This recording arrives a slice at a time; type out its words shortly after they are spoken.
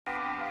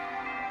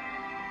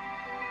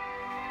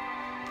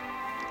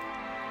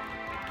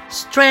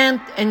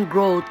Strength and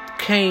growth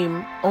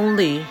came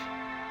only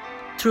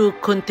through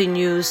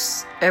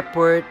continuous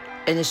effort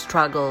and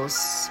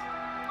struggles.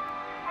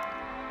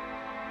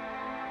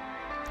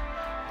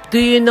 Do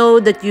you know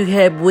that you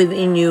have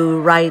within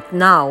you right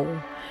now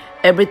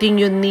everything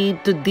you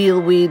need to deal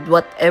with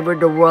whatever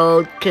the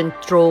world can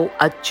throw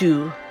at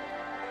you?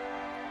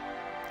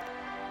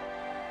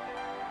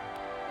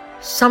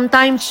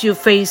 Sometimes you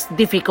face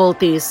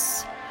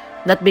difficulties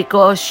not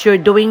because you're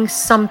doing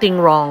something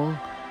wrong,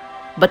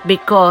 but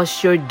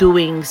because you're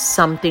doing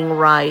something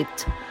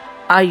right.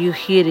 Are you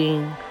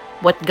hearing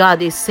what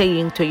God is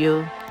saying to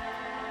you?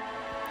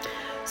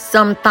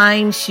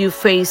 Sometimes you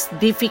face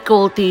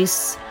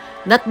difficulties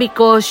not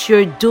because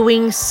you're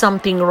doing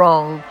something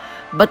wrong,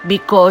 but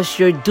because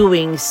you're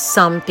doing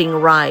something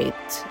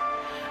right.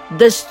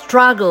 The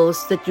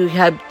struggles that you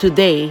have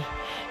today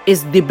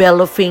is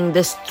developing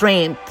the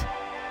strength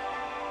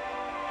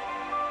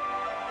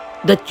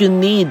that you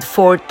need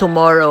for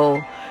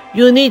tomorrow.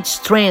 You need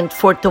strength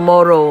for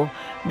tomorrow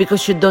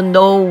because you don't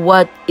know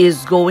what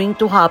is going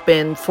to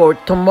happen for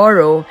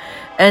tomorrow.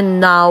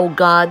 And now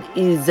God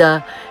is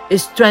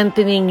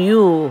strengthening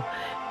you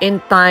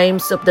in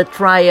times of the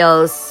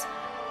trials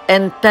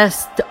and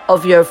test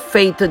of your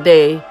faith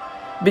today,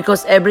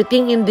 because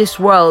everything in this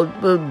world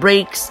will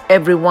break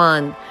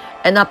everyone.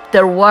 And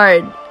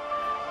afterward,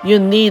 you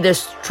need a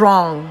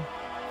strong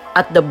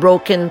at the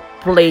broken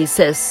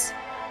places.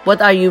 What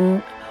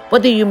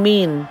do you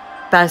mean,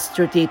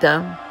 Pastor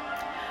Tita?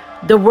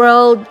 The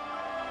world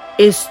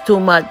is too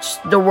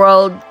much. The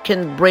world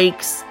can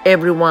break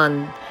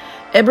everyone.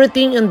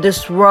 Everything in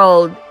this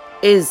world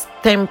is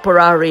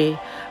temporary.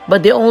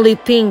 But the only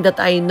thing that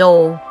I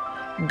know,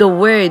 the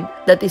word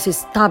that is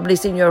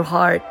established in your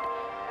heart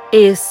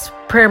is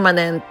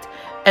permanent,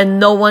 and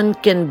no one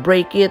can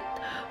break it.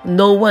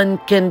 No one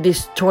can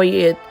destroy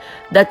it.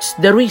 That's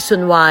the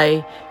reason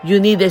why you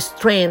need a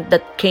strength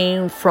that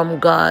came from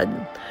God.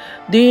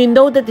 Do you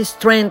know that the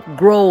strength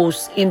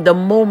grows in the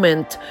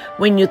moment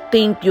when you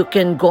think you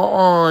can go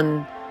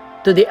on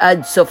to the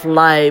edge of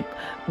life,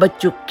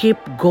 but you keep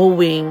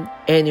going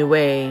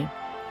anyway?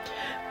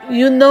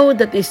 You know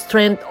that the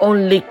strength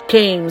only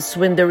comes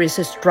when there is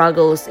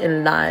struggles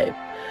in life.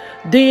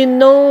 Do you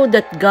know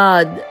that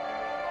God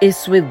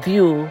is with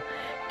you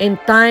in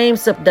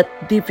times of that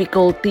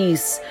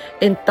difficulties,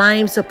 in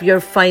times of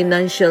your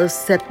financial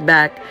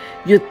setback?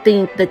 You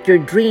think that your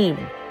dream,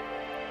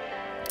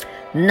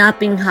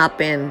 nothing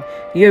happened.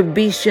 Your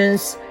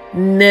visions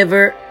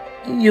never,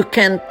 you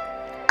can't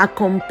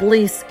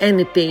accomplish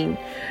anything.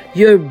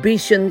 Your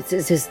visions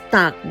is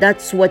stuck.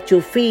 That's what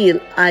you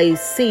feel. I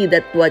see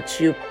that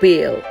what you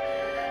feel.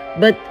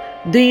 But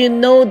do you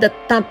know that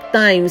tough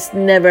times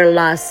never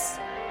last,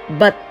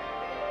 but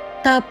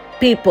tough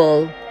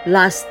people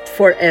last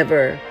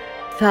forever.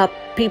 Tough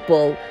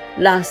people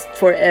last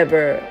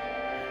forever.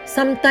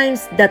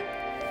 Sometimes that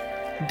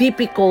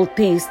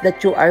difficulties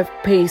that you are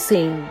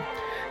facing,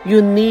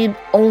 you need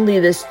only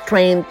the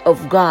strength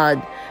of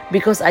God,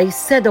 because I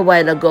said a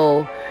while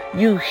ago,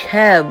 you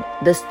have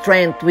the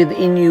strength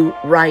within you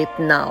right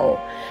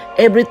now.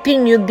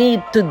 Everything you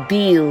need to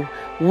deal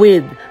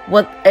with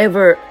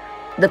whatever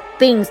the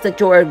things that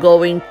you are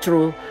going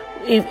through,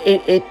 if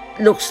it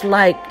looks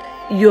like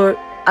you're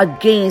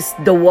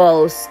against the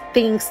walls,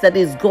 things that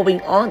is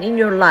going on in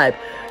your life,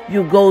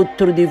 you go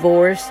through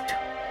divorced,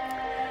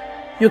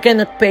 you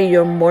cannot pay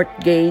your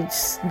mortgage,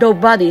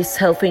 nobody is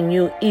helping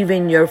you,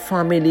 even your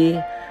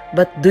family.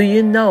 But do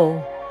you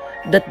know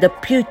that the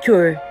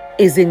future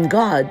is in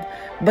God,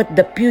 but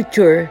the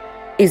future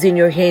is in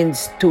your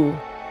hands too?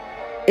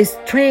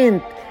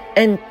 Strength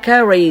and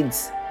courage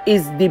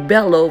is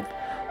developed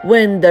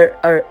when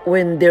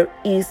there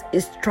is a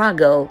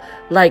struggle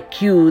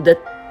like you, that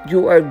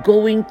you are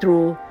going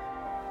through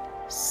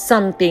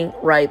something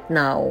right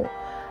now.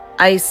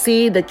 I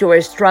see that you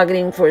are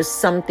struggling for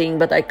something,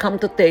 but I come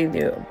to tell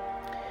you,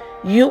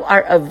 you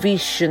are a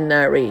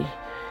visionary.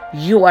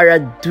 You are a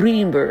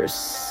dreamers.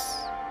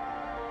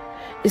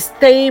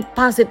 Stay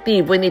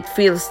positive when it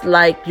feels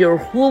like your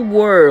whole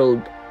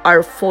world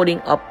are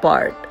falling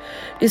apart.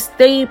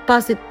 Stay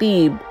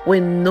positive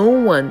when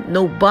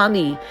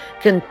nobody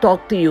can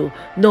talk to you,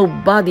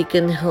 nobody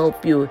can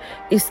help you.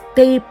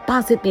 Stay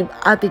positive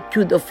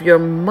attitude of your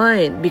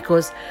mind,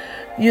 because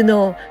you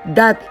know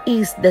that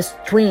is the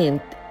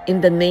strength in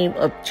the name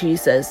of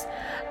Jesus.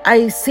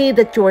 I see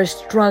that you are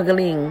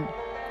struggling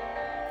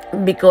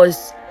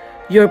because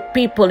your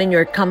people in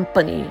your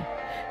company,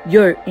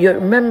 your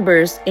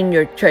members in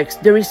your church,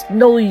 there is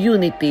no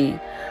unity.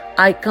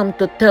 I come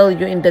to tell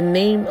you in the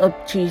name of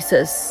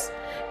Jesus,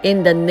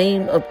 in the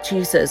name of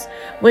Jesus,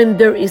 when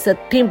there is a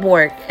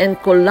teamwork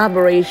and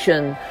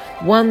collaboration,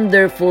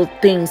 wonderful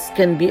things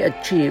can be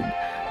achieved.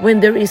 When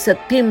there is a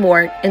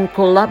teamwork and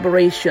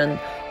collaboration,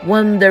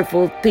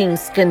 wonderful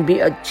things can be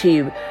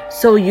achieved.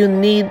 So you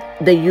need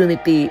the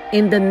unity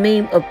in the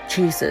name of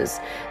Jesus.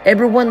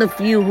 Every one of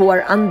you who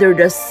are under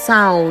the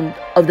sound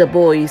of the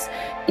voice,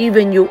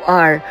 even you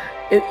are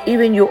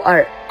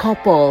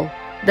couple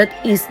that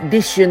is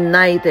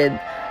disunited,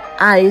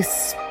 I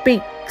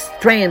speak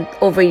strength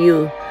over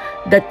you,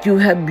 that you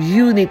have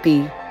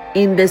unity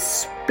in the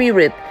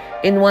Spirit,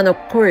 in one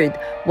accord,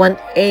 one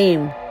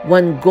aim,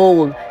 one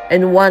goal,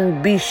 and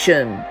one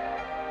vision.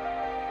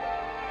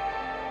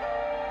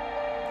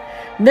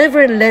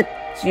 Never let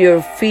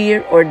your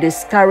fear or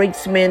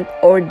discouragement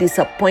or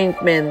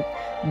disappointment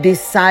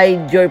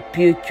decide your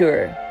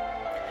future.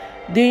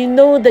 Do you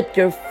know that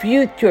your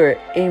future,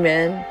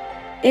 amen,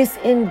 is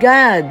in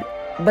God,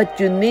 but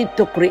you need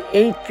to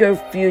create your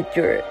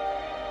future?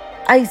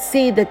 I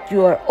see that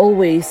you are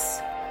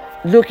always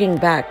looking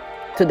back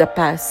to the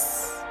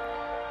past.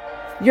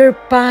 Your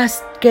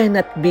past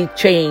cannot be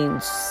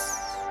changed,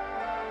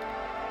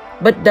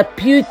 but the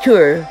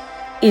future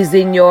is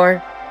in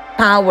your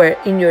power,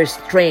 in your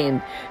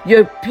strength.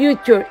 Your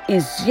future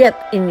is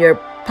yet in your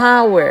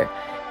power,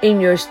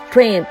 in your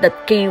strength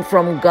that came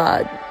from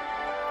God.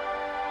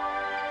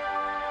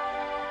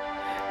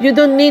 You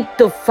don't need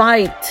to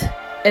fight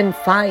and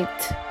fight,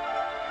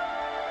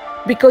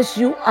 because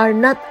you are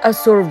not a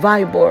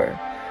survivor.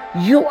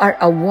 You are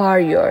a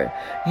warrior.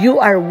 You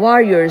are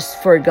warriors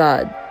for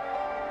God.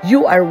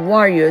 You are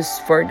warriors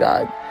for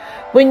God.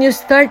 When you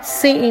start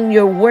seeing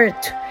your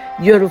worth,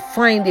 you'll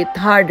find it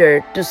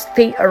harder to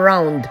stay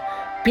around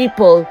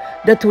people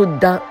that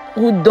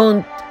who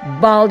don't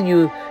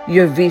value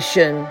your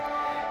vision.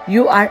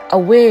 You are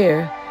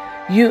aware.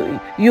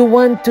 You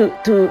want to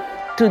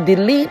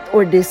delete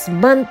or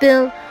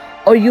dismantle,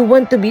 or you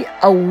want to be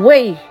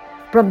away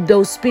from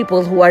those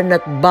people who are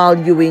not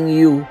valuing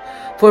you.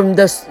 You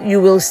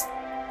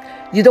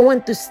don't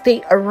want to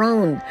stay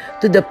around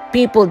to the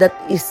people that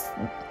is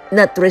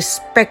not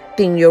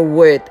respecting your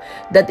worth,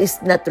 that is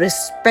not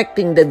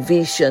respecting the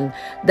vision,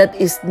 that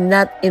is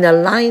not in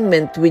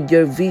alignment with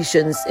your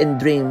visions and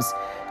dreams.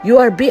 You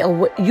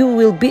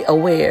will be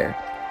aware.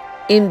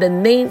 In the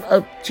name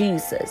of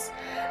Jesus,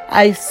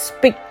 I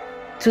speak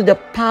to the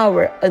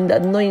power and the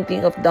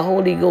anointing of the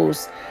Holy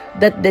Ghost,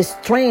 that the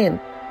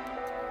strength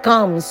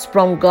comes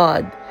from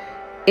God,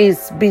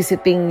 is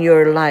visiting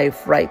your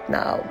life right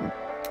now.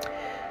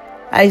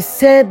 I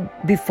said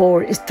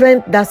before,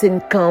 strength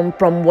doesn't come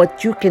from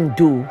what you can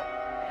do.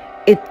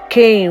 It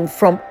came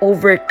from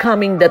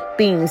overcoming the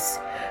things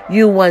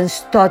you once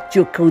thought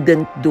you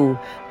couldn't do.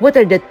 What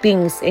are the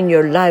things in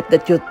your life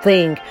that you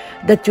think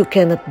that you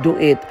cannot do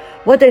it?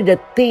 What are the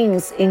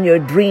things in your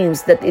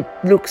dreams that it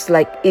looks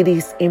like it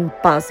is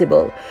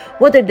impossible?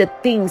 What are the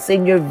things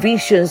in your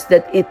visions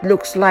that it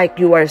looks like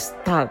you are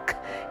stuck?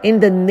 In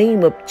the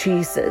name of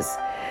Jesus,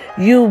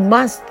 you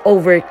must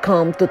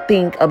overcome to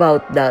think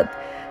about that.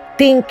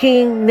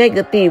 Thinking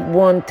negative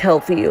won't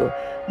help you,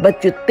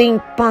 but you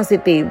think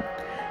positive.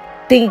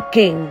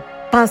 Thinking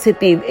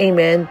positive,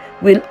 amen,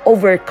 will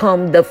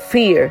overcome the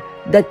fear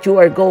that you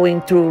are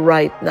going through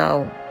right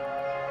now.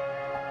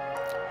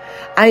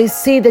 I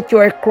see that you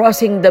are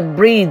crossing the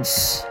bridge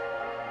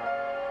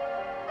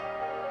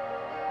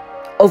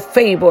of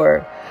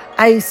favor.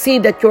 I see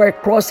that you are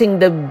crossing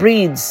the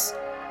bridge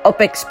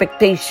of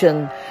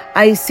expectation.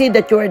 I see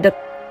that you are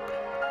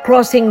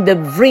crossing the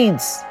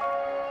bridge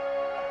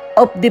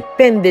of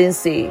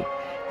dependency.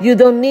 You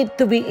don't need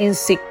to be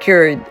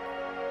insecure.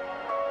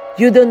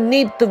 You don't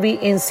need to be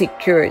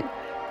insecure.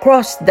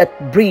 Cross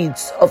that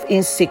bridge of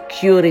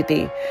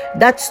insecurity.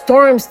 That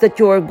storms that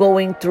you are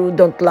going through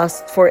don't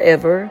last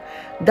forever.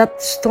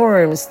 That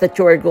storms that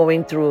you are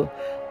going through,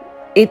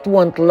 it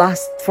won't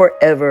last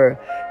forever.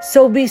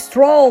 So be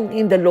strong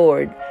in the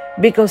Lord,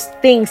 because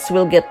things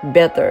will get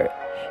better.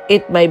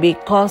 It may be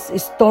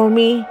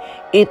stormy.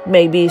 It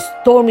may be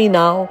stormy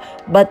now,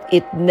 but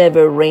it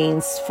never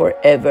rains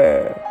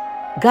forever.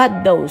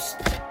 God knows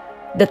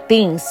the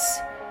things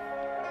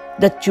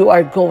that you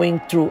are going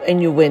through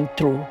and you went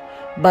through.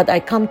 But I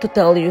come to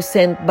tell you,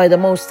 sent by the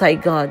Most High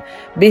God,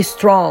 be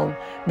strong,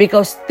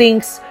 because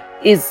things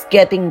is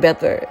getting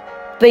better.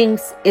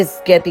 Things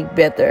is getting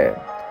better.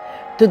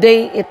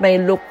 Today it may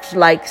look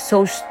like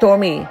so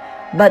stormy,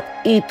 but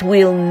it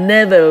will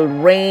never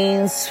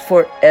rain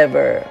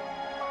forever.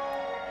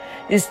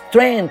 Your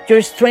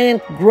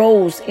strength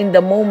grows in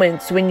the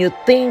moments when you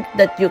think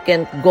that you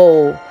can't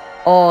go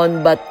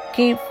on, but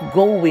keep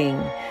going,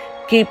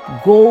 keep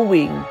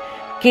going,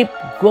 keep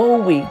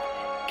going,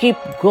 keep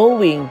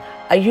going.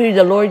 I hear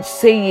the Lord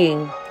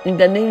saying, in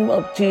the name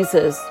of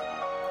Jesus,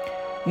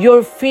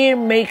 your fear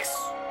makes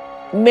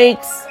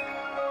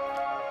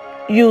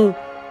you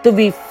to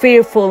be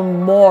fearful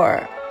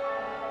more,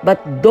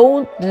 but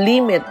don't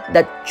limit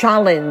that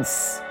challenge.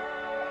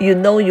 You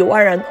know you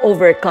are an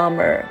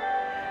overcomer.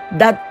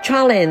 That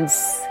challenge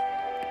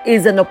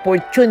is an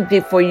opportunity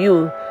for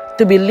you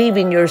to believe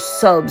in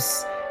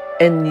yourselves,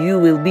 and you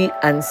will be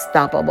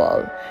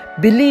unstoppable.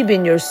 Believe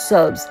in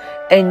yourselves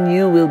and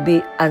you will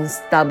be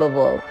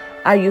unstoppable.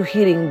 Are you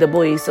hearing the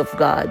voice of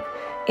God?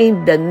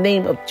 In the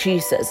name of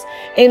Jesus.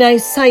 In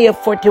Isaiah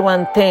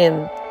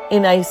 41:10,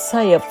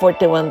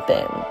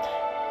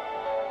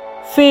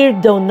 fear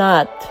thou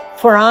not,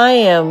 for I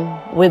am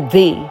with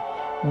thee.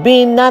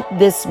 Be not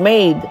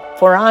dismayed,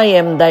 for I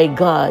am thy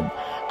God.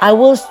 I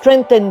will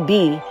strengthen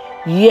thee,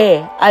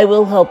 yea, I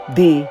will help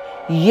thee,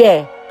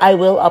 yea, I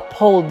will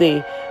uphold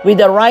thee with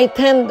the right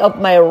hand of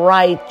my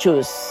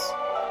righteous.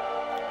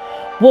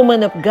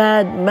 Woman of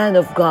God, man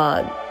of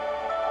God,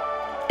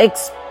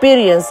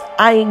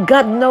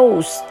 God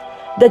knows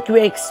that you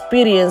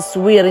experience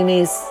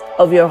weariness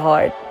of your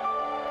heart.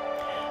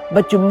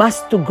 But you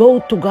must to go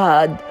to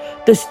God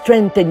to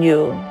strengthen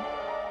you.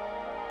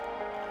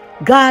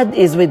 God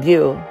is with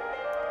you.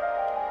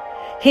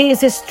 He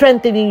is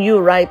strengthening you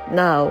right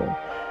now.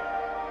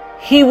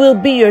 He will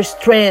be your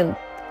strength.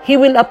 He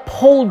will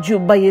uphold you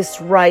by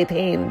His right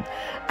hand.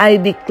 I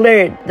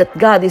declared that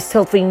God is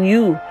helping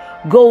you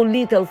go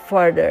little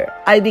further.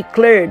 I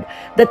declared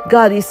that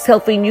God is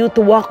helping you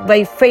to walk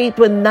by faith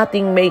when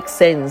nothing makes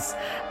sense.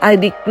 I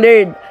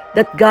declared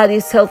that God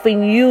is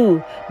helping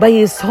you by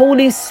His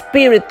Holy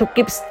Spirit to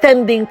keep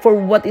standing for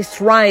what is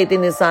right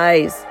in His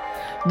eyes.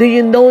 Do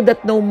you know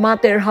that no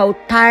matter how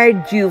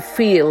tired you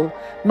feel,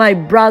 my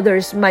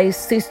brothers, my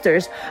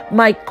sisters,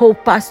 my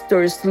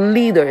co-pastors,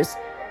 leaders,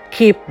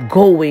 keep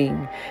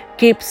going.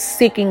 Keep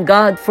seeking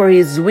God for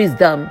His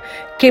wisdom.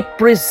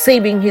 Keep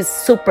receiving His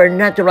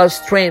supernatural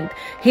strength.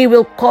 He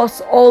will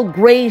cause all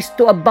grace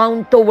to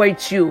abound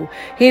towards you.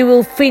 He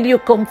will fill you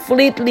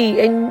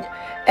completely and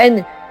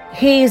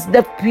He is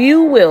the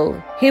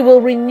fuel. He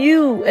will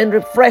renew and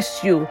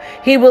refresh you.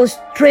 He will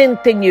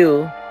strengthen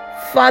you.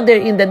 Father,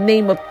 in the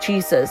name of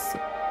Jesus,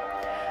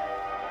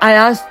 I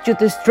ask you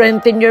to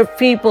strengthen your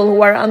people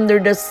who are under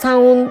the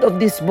sound of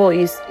this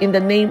voice in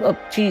the name of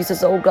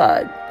Jesus, O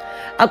God.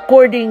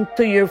 According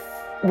to your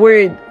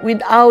word,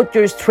 without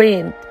your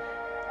strength,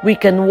 we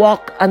can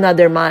walk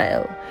another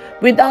mile.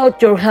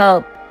 Without your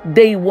help,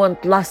 they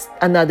won't last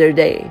another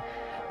day.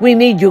 We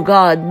need you,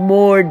 God,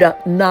 more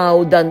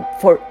now than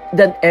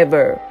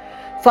ever.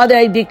 Father,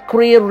 I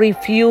decree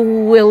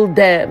refuel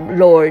them,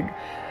 Lord.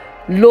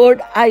 Lord,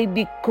 I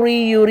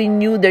decree you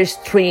renew their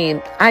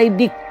strength. I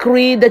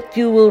decree that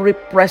you will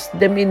refresh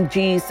them in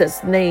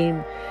Jesus'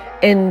 name.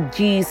 In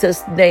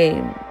Jesus'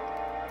 name.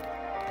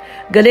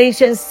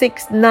 Galatians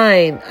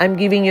 6:9, I'm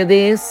giving you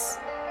this.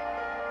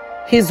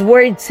 His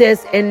word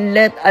says, and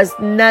let us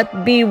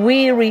not be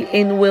weary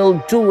in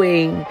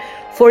well-doing,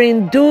 for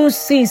in due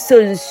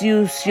seasons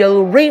you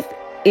shall reap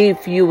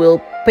if you will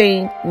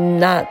faint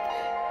not.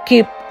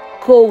 Keep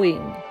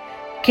going.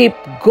 Keep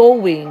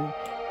going.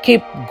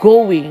 Keep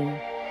going.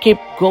 Keep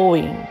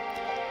going.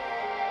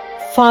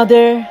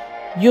 Father,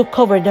 you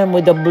cover them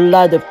with the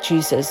blood of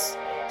Jesus.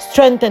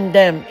 Strengthen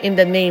them in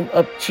the name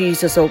of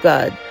Jesus, O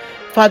God.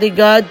 Father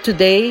God,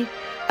 today,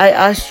 I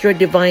ask your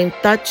divine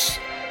touch.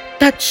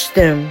 Touch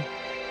them.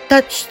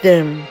 Touch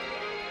them.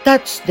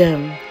 Touch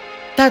them.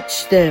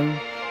 Touch them.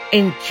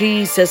 In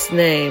Jesus'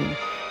 name.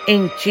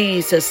 In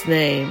Jesus'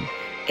 name.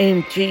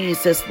 In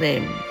Jesus'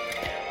 name.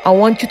 I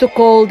want you to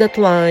call that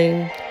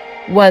line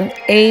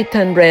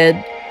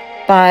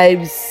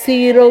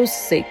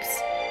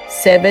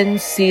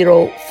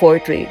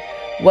 1-800-506-7043.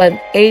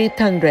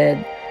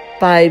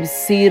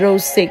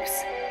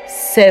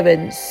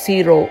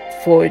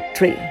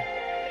 1-800-506-7043.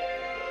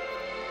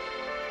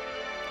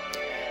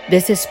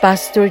 This is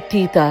Pastor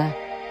Tita,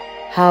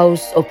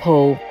 House of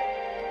Hope.